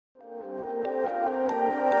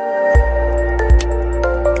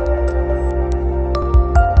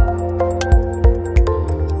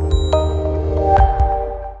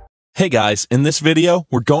Hey guys, in this video,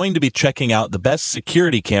 we're going to be checking out the best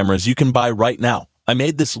security cameras you can buy right now. I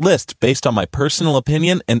made this list based on my personal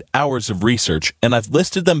opinion and hours of research, and I've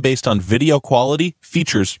listed them based on video quality,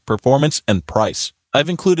 features, performance, and price. I've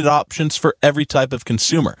included options for every type of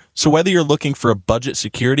consumer, so whether you're looking for a budget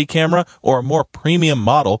security camera or a more premium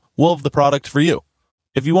model, we'll have the product for you.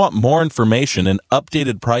 If you want more information and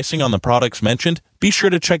updated pricing on the products mentioned, be sure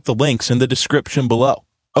to check the links in the description below.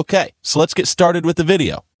 Okay, so let's get started with the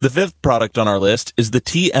video. The fifth product on our list is the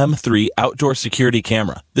TM3 Outdoor Security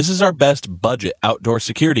Camera. This is our best budget outdoor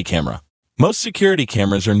security camera. Most security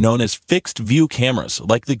cameras are known as fixed-view cameras,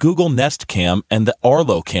 like the Google Nest Cam and the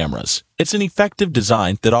Arlo cameras. It's an effective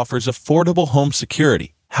design that offers affordable home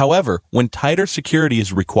security. However, when tighter security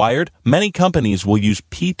is required, many companies will use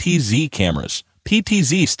PTZ cameras.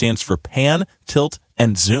 PTZ stands for pan, tilt,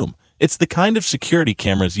 and zoom. It's the kind of security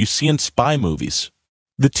cameras you see in spy movies.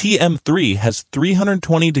 The TM3 has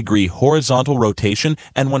 320-degree horizontal rotation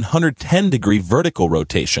and 110-degree vertical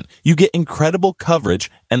rotation. You get incredible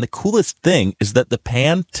coverage, and the coolest thing is that the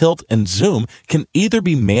pan, tilt, and zoom can either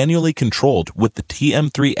be manually controlled with the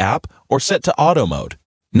TM3 app or set to auto mode.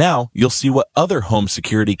 Now, you'll see what other home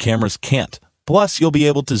security cameras can't. Plus, you'll be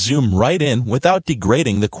able to zoom right in without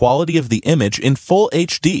degrading the quality of the image in full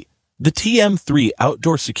HD. The TM3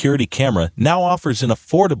 Outdoor Security Camera now offers an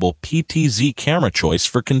affordable PTZ camera choice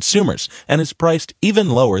for consumers and is priced even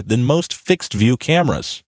lower than most fixed-view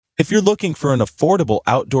cameras. If you're looking for an affordable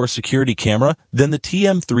outdoor security camera, then the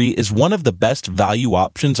TM3 is one of the best value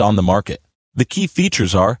options on the market. The key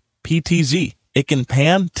features are PTZ. It can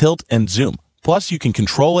pan, tilt, and zoom. Plus, you can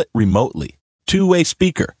control it remotely. Two-way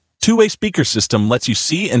speaker. Two-way speaker system lets you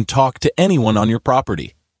see and talk to anyone on your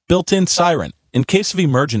property. Built-in siren. In case of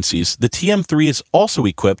emergencies, the TM3 is also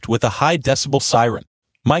equipped with a high-decibel siren.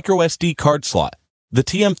 Micro SD card slot. The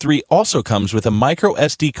TM3 also comes with a micro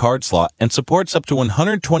SD card slot and supports up to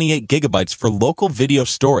 128 gigabytes for local video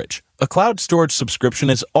storage. A cloud storage subscription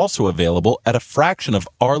is also available at a fraction of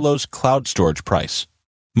Arlo's cloud storage price.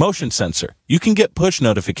 Motion sensor. You can get push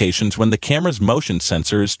notifications when the camera's motion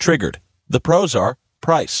sensor is triggered. The pros are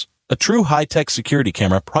price. A true high-tech security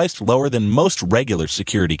camera priced lower than most regular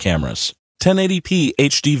security cameras. 1080p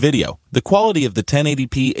HD video. The quality of the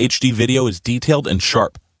 1080p HD video is detailed and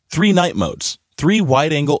sharp. 3 night modes. 3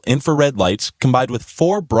 wide-angle infrared lights combined with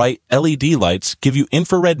 4 bright LED lights give you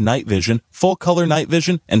infrared night vision, full-color night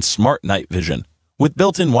vision, and smart night vision. With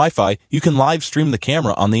built-in Wi-Fi, you can live stream the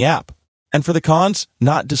camera on the app. And for the cons,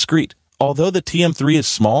 not discreet. Although the TM3 is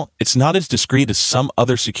small, it's not as discreet as some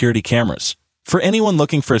other security cameras. For anyone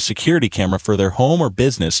looking for a security camera for their home or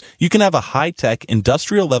business, you can have a high-tech,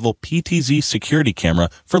 industrial-level PTZ security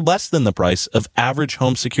camera for less than the price of average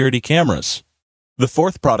home security cameras. The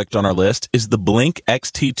fourth product on our list is the Blink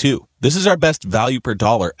XT2. This is our best value per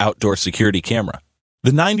dollar outdoor security camera. The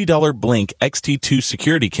 $90 Blink XT2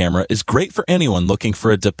 security camera is great for anyone looking for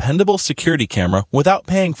a dependable security camera without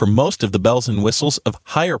paying for most of the bells and whistles of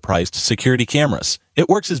higher-priced security cameras. It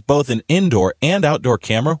works as both an indoor and outdoor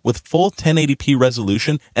camera with full 1080p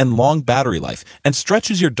resolution and long battery life, and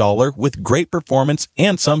stretches your dollar with great performance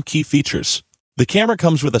and some key features. The camera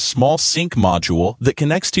comes with a small sync module that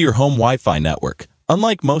connects to your home Wi-Fi network.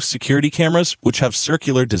 Unlike most security cameras, which have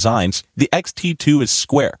circular designs, the XT2 is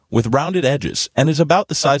square, with rounded edges, and is about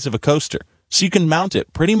the size of a coaster, so you can mount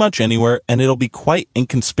it pretty much anywhere and it'll be quite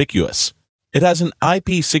inconspicuous. It has an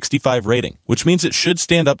IP65 rating, which means it should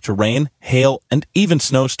stand up to rain, hail, and even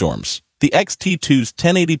snowstorms. The XT2's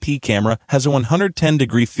 1080p camera has a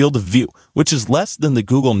 110-degree field of view, which is less than the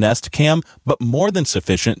Google Nest Cam, but more than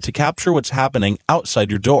sufficient to capture what's happening outside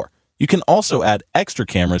your door. You can also add extra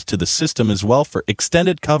cameras to the system as well for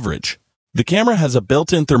extended coverage. The camera has a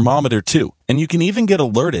built-in thermometer too, and you can even get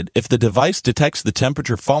alerted if the device detects the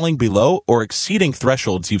temperature falling below or exceeding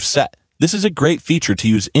thresholds you've set. This is a great feature to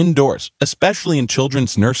use indoors, especially in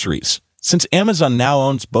children's nurseries. Since Amazon now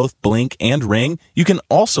owns both Blink and Ring, you can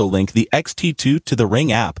also link the XT2 to the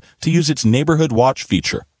Ring app to use its neighborhood watch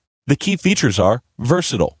feature. The key features are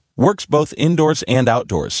versatile, works both indoors and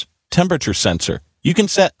outdoors, temperature sensor. You can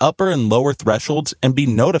set upper and lower thresholds and be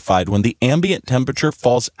notified when the ambient temperature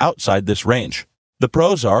falls outside this range. The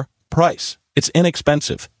pros are price. It's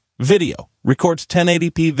inexpensive. Video. Records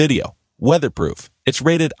 1080p video. Weatherproof. It's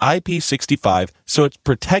rated IP65, so it's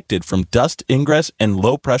protected from dust ingress and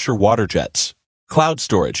low-pressure water jets. Cloud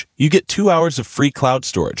storage. You get 2 hours of free cloud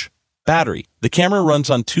storage. Battery. The camera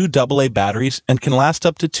runs on 2 AA batteries and can last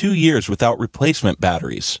up to 2 years without replacement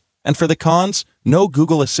batteries. And for the cons, no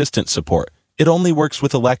Google Assistant support. It only works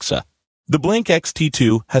with Alexa. The Blink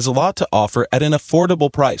XT2 has a lot to offer at an affordable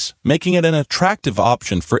price, making it an attractive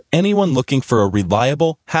option for anyone looking for a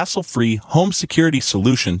reliable, hassle-free home security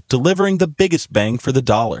solution delivering the biggest bang for the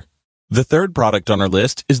dollar. The third product on our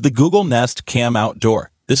list is the Google Nest Cam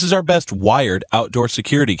Outdoor. This is our best wired outdoor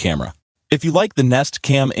security camera. If you like the Nest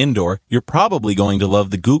Cam Indoor, you're probably going to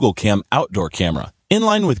love the Google Cam Outdoor camera. In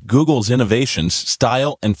line with Google's innovations,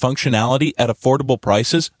 style, and functionality at affordable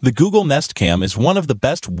prices, the Google Nest Cam is one of the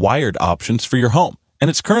best wired options for your home, and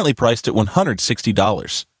it's currently priced at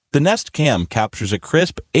 $160. The Nest Cam captures a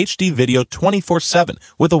crisp HD video 24/7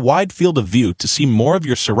 with a wide field of view to see more of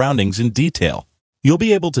your surroundings in detail. You'll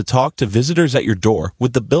be able to talk to visitors at your door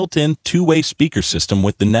with the built-in two-way speaker system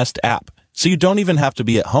with the Nest app, so you don't even have to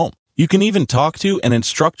be at home. You can even talk to and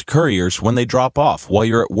instruct couriers when they drop off while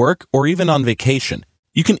you're at work or even on vacation.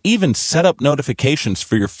 You can even set up notifications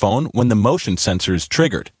for your phone when the motion sensor is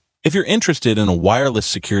triggered. If you're interested in a wireless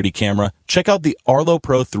security camera, check out the Arlo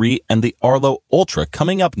Pro 3 and the Arlo Ultra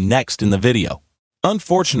coming up next in the video.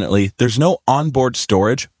 Unfortunately, there's no onboard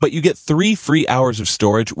storage, but you get 3 free hours of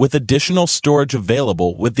storage with additional storage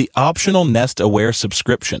available with the optional Nest Aware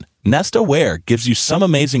subscription. Nest Aware gives you some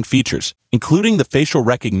amazing features, including the facial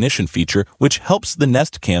recognition feature, which helps the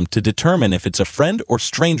Nest Cam to determine if it's a friend or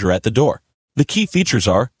stranger at the door. The key features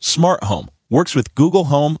are Smart Home, works with Google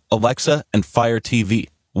Home, Alexa, and Fire TV.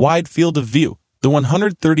 Wide field of view. The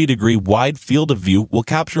 130-degree wide field of view will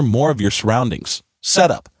capture more of your surroundings.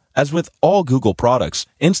 Setup. As with all Google products,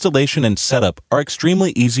 installation and setup are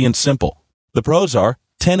extremely easy and simple. The pros are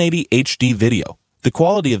 1080 HD video. The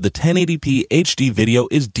quality of the 1080p HD video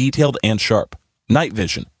is detailed and sharp. Night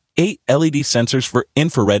vision. 8 LED sensors for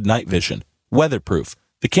infrared night vision. Weatherproof.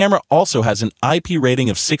 The camera also has an IP rating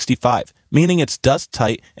of 65, meaning it's dust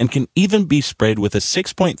tight and can even be sprayed with a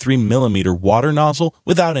 6.3mm water nozzle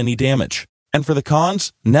without any damage. And for the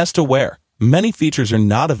cons, Nest Aware. Many features are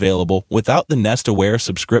not available without the Nest Aware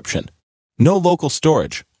subscription. No local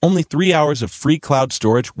storage, only 3 hours of free cloud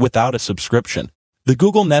storage without a subscription. The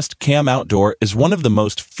Google Nest Cam Outdoor is one of the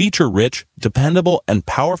most feature-rich, dependable, and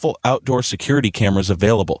powerful outdoor security cameras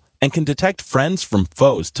available and can detect friends from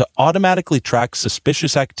foes to automatically track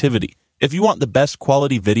suspicious activity. If you want the best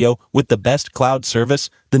quality video with the best cloud service,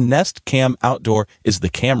 the Nest Cam Outdoor is the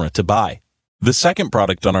camera to buy. The second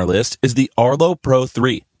product on our list is the Arlo Pro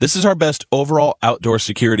 3. This is our best overall outdoor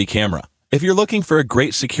security camera. If you're looking for a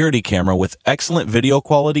great security camera with excellent video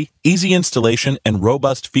quality, easy installation, and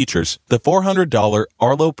robust features, the $400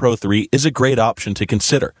 Arlo Pro 3 is a great option to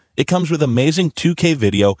consider. It comes with amazing 2K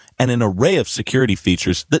video and an array of security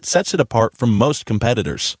features that sets it apart from most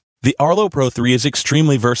competitors. The Arlo Pro 3 is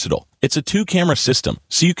extremely versatile. It's a 2-camera system,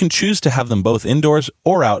 so you can choose to have them both indoors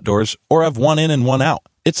or outdoors or have one in and one out.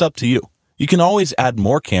 It's up to you. You can always add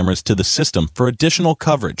more cameras to the system for additional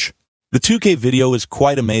coverage. The 2K video is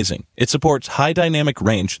quite amazing. It supports high dynamic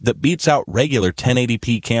range that beats out regular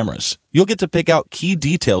 1080p cameras. You'll get to pick out key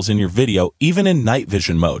details in your video even in night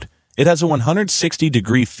vision mode. It has a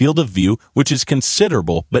 160-degree field of view, which is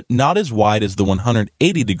considerable but not as wide as the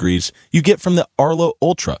 180 degrees you get from the Arlo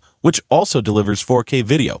Ultra, which also delivers 4K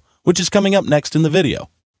video, which is coming up next in the video.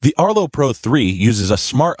 The Arlo Pro 3 uses a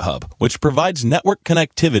smart hub, which provides network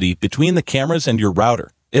connectivity between the cameras and your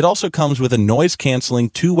router. It also comes with a noise-canceling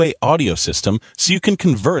 2-way audio system so you can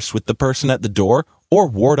converse with the person at the door or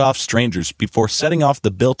ward off strangers before setting off the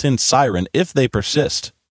built-in siren if they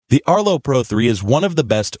persist. The Arlo Pro 3 is one of the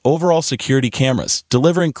best overall security cameras,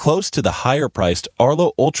 delivering close to the higher-priced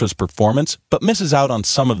Arlo Ultra's performance but misses out on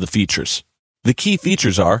some of the features. The key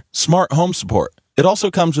features are Smart Home support. It also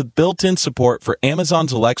comes with built-in support for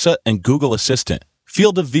Amazon's Alexa and Google Assistant.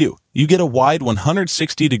 Field of view. You get a wide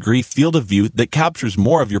 160-degree field of view that captures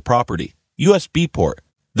more of your property. USB port.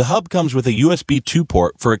 The hub comes with a USB 2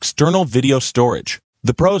 port for external video storage.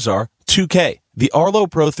 The pros are 2K. The Arlo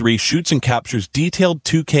Pro 3 shoots and captures detailed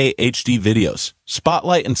 2K HD videos.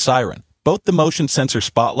 Spotlight and siren. Both the motion sensor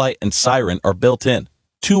spotlight and siren are built in.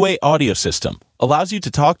 2-way audio system. Allows you to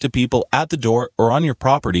talk to people at the door or on your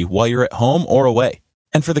property while you're at home or away.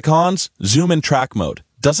 And for the cons, zoom and track mode.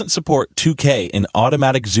 Doesn't support 2K in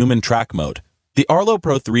automatic zoom and track mode. The Arlo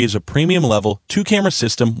Pro 3 is a premium-level 2-camera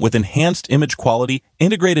system with enhanced image quality,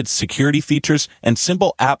 integrated security features, and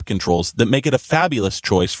simple app controls that make it a fabulous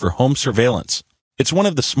choice for home surveillance. It's one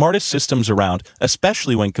of the smartest systems around,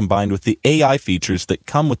 especially when combined with the AI features that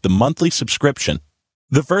come with the monthly subscription.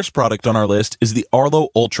 The first product on our list is the Arlo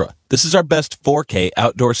Ultra. This is our best 4K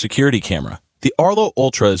outdoor security camera. The Arlo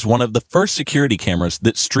Ultra is one of the first security cameras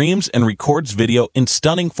that streams and records video in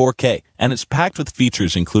stunning 4K, and it's packed with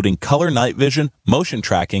features including color night vision, motion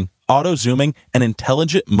tracking, auto zooming, and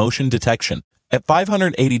intelligent motion detection. At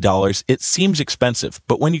 $580, it seems expensive,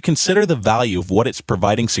 but when you consider the value of what it's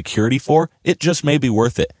providing security for, it just may be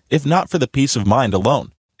worth it, if not for the peace of mind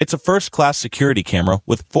alone. It's a first-class security camera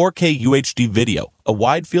with 4K UHD video, a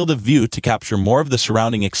wide field of view to capture more of the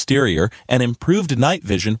surrounding exterior, and improved night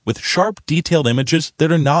vision with sharp, detailed images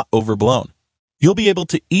that are not overblown. You'll be able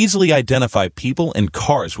to easily identify people and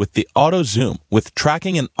cars with the auto zoom, with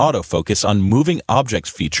tracking and autofocus on moving objects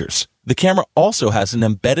features. The camera also has an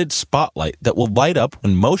embedded spotlight that will light up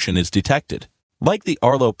when motion is detected. Like the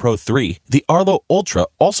Arlo Pro 3, the Arlo Ultra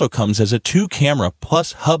also comes as a 2-camera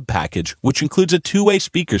plus hub package, which includes a 2-way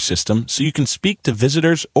speaker system so you can speak to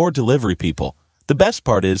visitors or delivery people. The best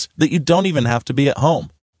part is that you don't even have to be at home.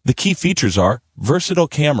 The key features are versatile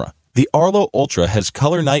camera. The Arlo Ultra has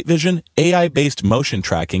color night vision, AI-based motion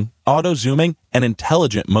tracking, auto zooming, and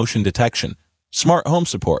intelligent motion detection. Smart home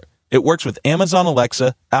support. It works with Amazon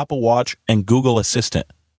Alexa, Apple Watch, and Google Assistant.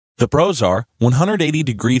 The pros are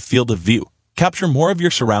 180-degree field of view. Capture more of your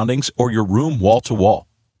surroundings or your room wall-to-wall.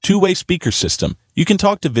 2-way speaker system. You can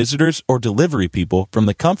talk to visitors or delivery people from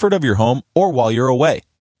the comfort of your home or while you're away.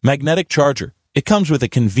 Magnetic charger. It comes with a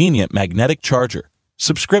convenient magnetic charger.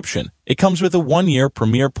 Subscription. It comes with a 1-year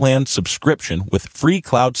Premier Plan subscription with free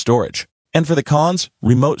cloud storage. And for the cons,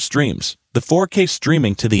 remote streams. The 4K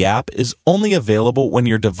streaming to the app is only available when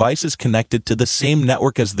your device is connected to the same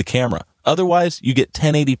network as the camera. Otherwise, you get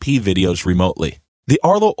 1080p videos remotely. The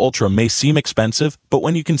Arlo Ultra may seem expensive, but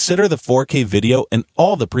when you consider the 4K video and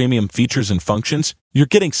all the premium features and functions, you're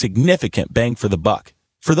getting significant bang for the buck.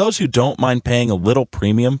 For those who don't mind paying a little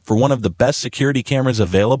premium for one of the best security cameras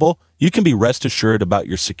available, you can be rest assured about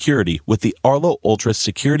your security with the Arlo Ultra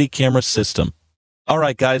security camera system.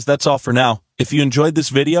 Alright guys, that's all for now. If you enjoyed this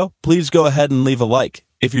video, please go ahead and leave a like.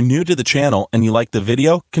 If you're new to the channel and you like the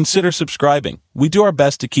video, consider subscribing. We do our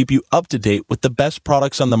best to keep you up to date with the best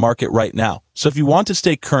products on the market right now. So if you want to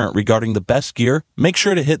stay current regarding the best gear, make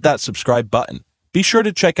sure to hit that subscribe button. Be sure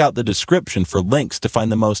to check out the description for links to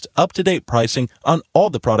find the most up-to-date pricing on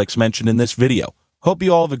all the products mentioned in this video. Hope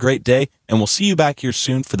you all have a great day, and we'll see you back here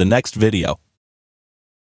soon for the next video.